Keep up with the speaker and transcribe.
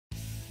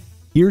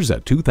Here's a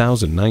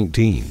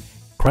 2019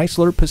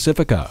 Chrysler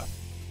Pacifica.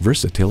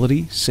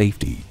 Versatility,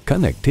 safety,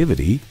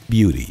 connectivity,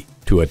 beauty.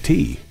 To a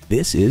T,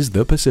 this is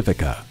the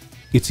Pacifica.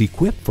 It's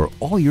equipped for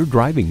all your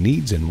driving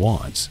needs and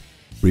wants.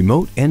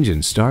 Remote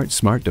engine start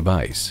smart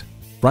device,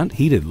 front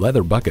heated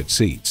leather bucket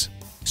seats,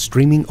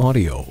 streaming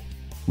audio,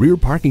 rear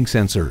parking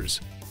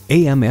sensors,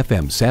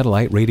 AM/FM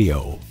satellite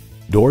radio,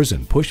 doors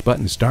and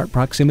push-button start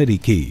proximity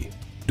key,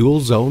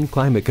 dual-zone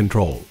climate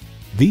control,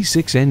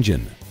 V6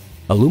 engine,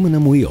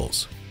 aluminum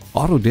wheels,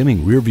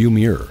 auto-dimming rear-view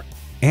mirror,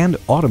 and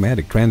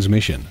automatic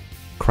transmission.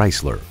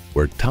 Chrysler,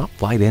 where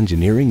top-flight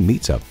engineering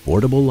meets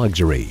affordable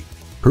luxury.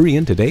 Hurry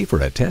in today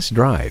for a test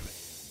drive.